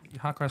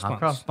 Hot cross Hot buns.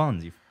 cross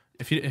buns.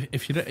 If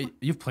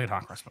you've played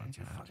hot cross buns,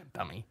 you fucking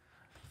dummy.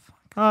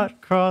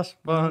 Hot cross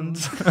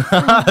buns.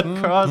 Hot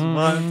cross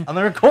buns. On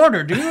the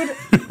recorder,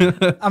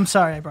 dude. I'm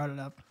sorry I brought it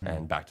up.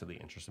 And back to the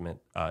instrument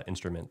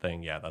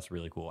thing. Yeah, that's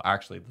really cool.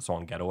 Actually, the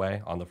song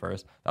 "Getaway" on the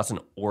first, that's an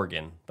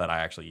organ that I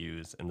actually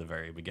use in the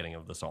very beginning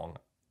of the song.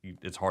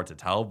 It's hard to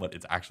tell, but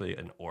it's actually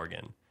an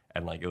organ.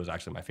 And like, it was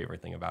actually my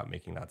favorite thing about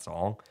making that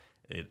song.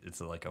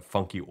 It's like a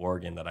funky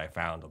organ that I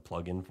found a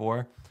plug-in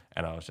for,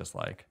 and I was just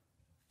like,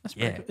 That's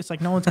pretty Yeah. cool. It's like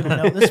no one's gonna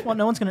know this one.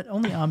 No one's gonna.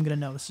 Only I'm gonna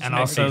know this. Is And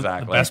amazing. also, the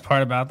Exactly. best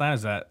part about that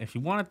is that if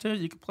you wanted to,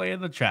 you could play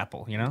in the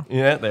chapel. yeah,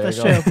 there That's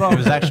you go. true. Bro. It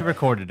was actually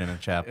recorded in a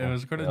chapel. It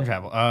was recorded in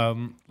chapel.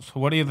 So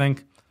what do you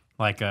think?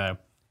 Like, where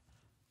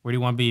do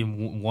you want to be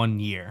in 1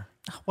 year?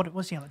 What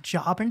was he on a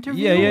job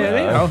interview?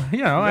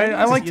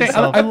 I like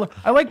yourself.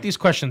 I like these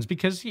questions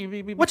because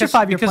What's your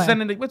 5-year because plan?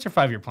 then what's your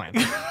 5-year plan?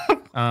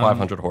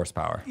 500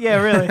 horsepower. Yeah,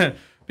 really.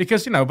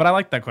 Because but I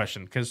like that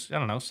question because I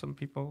don't know, some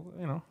people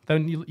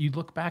then you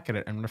look back at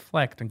it and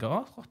reflect and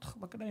go, oh,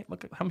 look at it,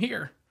 I'm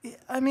here.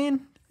 I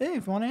mean, hey,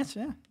 if you want to answer,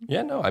 yeah.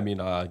 Yeah, no, I mean,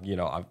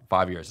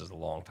 5 years is a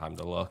long time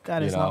to look.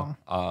 That is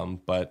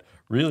long. But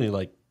really,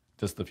 like,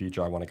 just the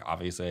future, I want to,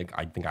 obviously,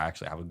 I think I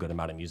actually have a good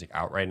amount of music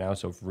out right now.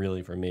 So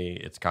really, for me,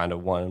 it's kind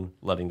of one,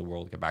 letting the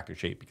world get back to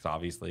shape, because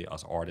obviously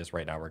us artists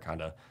right now, we're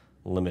kind of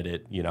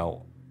limited, in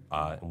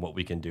what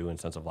we can do in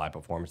sense of live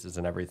performances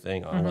and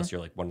everything, unless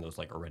you're like one of those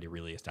like already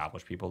really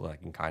established people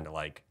that can kind of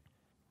like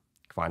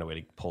find a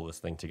way to pull this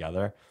thing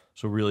together.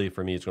 So really,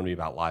 for me, it's going to be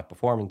about live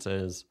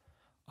performances.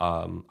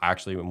 I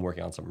actually am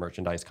working on some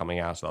merchandise coming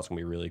out, so that's going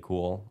to be really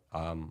cool.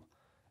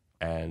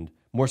 And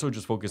more so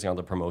just focusing on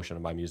the promotion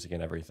of my music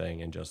and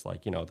everything, and just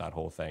like, that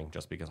whole thing,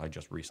 just because I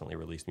just recently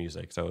released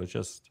music. So it's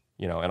just,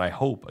 and I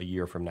hope a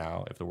year from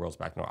now, if the world's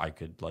back now, I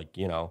could like,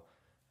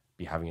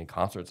 be having a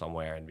concert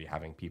somewhere and be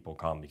having people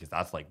come, because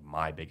that's like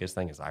my biggest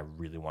thing is I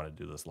really want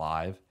to do this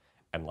live.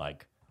 And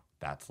like,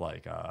 that's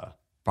like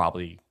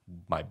probably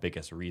my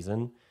biggest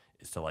reason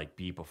is to like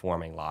be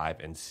performing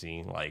live and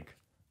seeing like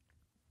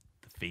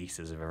the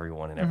faces of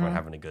everyone and everyone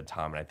having a good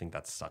time. And I think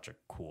that's such a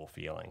cool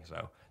feeling.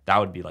 So that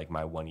would be like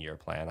my 1 year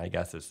plan, I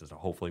guess, is to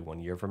hopefully 1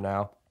 year from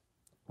now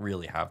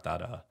really have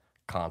that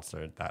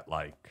concert that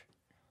like,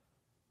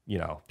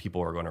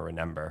 people are going to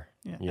remember.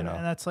 Yeah,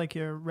 and that's like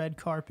your red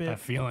carpet. That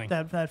feeling.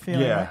 That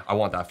feeling. Yeah, right? I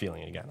want that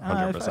feeling again,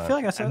 I 100%. feel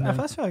like I feel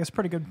like it's a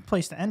pretty good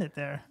place to end it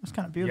there. It's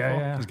kind of beautiful.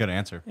 Yeah. That's a good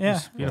answer. Yeah, It's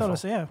I thought it beautiful.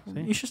 was, yeah.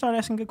 You should start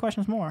asking good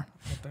questions more.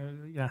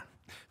 Yeah.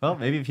 Well,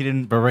 maybe if you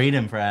didn't berate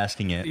him for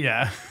asking it.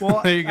 Yeah.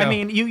 Well, there you go. I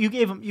mean, you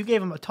gave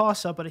him a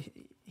toss up, but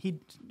he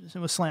it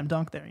was slam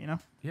dunk there.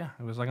 Yeah,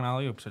 it was like an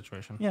alley-oop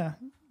situation. Yeah,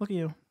 look at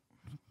you.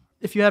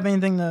 if you have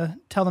anything to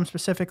tell them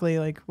specifically,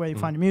 like where you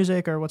find your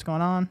music or what's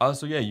going on.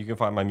 So yeah, you can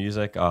find my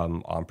music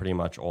on pretty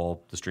much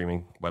all the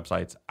streaming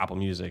websites, Apple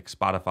Music,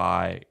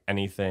 Spotify,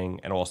 anything.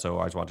 And also,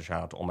 I just want to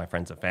shout out to all my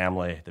friends and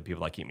family, the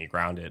people that keep me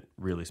grounded.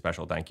 Really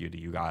special thank you to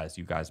you guys.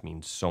 You guys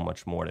mean so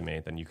much more to me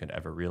than you could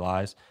ever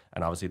realize.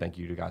 And obviously, thank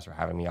you to guys for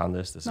having me on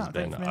this. This has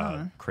been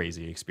a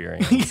crazy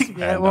experience.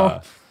 Yeah, and,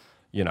 well,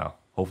 you know,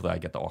 hopefully I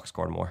get the aux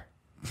cord more.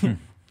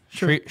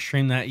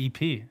 Stream that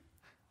EP. You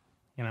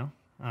know.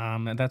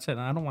 And that's it.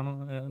 I don't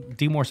want to.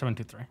 D-More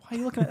 723. Why are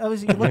you looking at?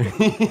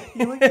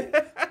 You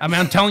look I mean,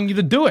 I'm telling you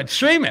to do it.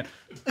 Stream it.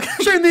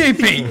 Stream the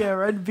EP. yeah,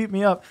 right. Beat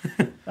me up.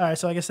 All right,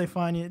 so I guess they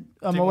find you.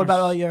 What about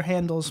all your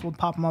handles? We'll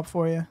pop them up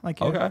for you, like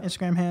your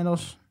Instagram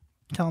handles.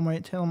 Tell them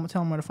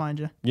where to find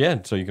you. Yeah,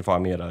 so you can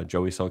find me at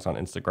Joey Silks on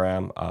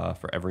Instagram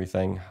for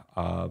everything,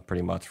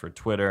 pretty much for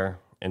Twitter,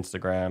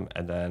 Instagram,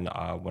 and then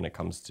when it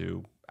comes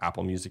to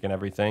Apple Music and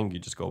everything, you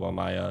just go by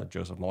my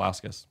Joseph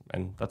Malaskis,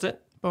 and that's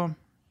it. Boom.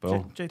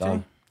 Boom. JT.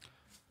 Done.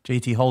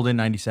 JT Holden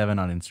 97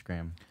 on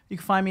Instagram. You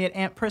can find me at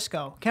Aunt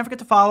Prisco. Can't forget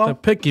to follow. The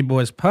Picky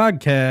Boys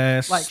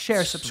podcast. Like,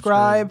 share,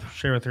 subscribe.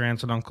 Share with your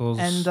aunts and uncles.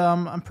 And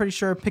I'm pretty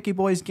sure Picky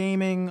Boys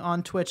Gaming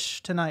on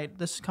Twitch tonight.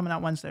 This is coming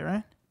out Wednesday,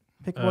 right?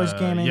 Picky Boys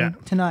Gaming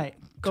tonight.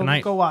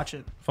 Go watch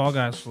it. Fall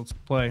Guys, let's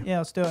play. Yeah,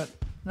 let's do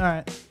it. All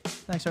right.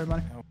 Thanks,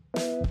 everybody.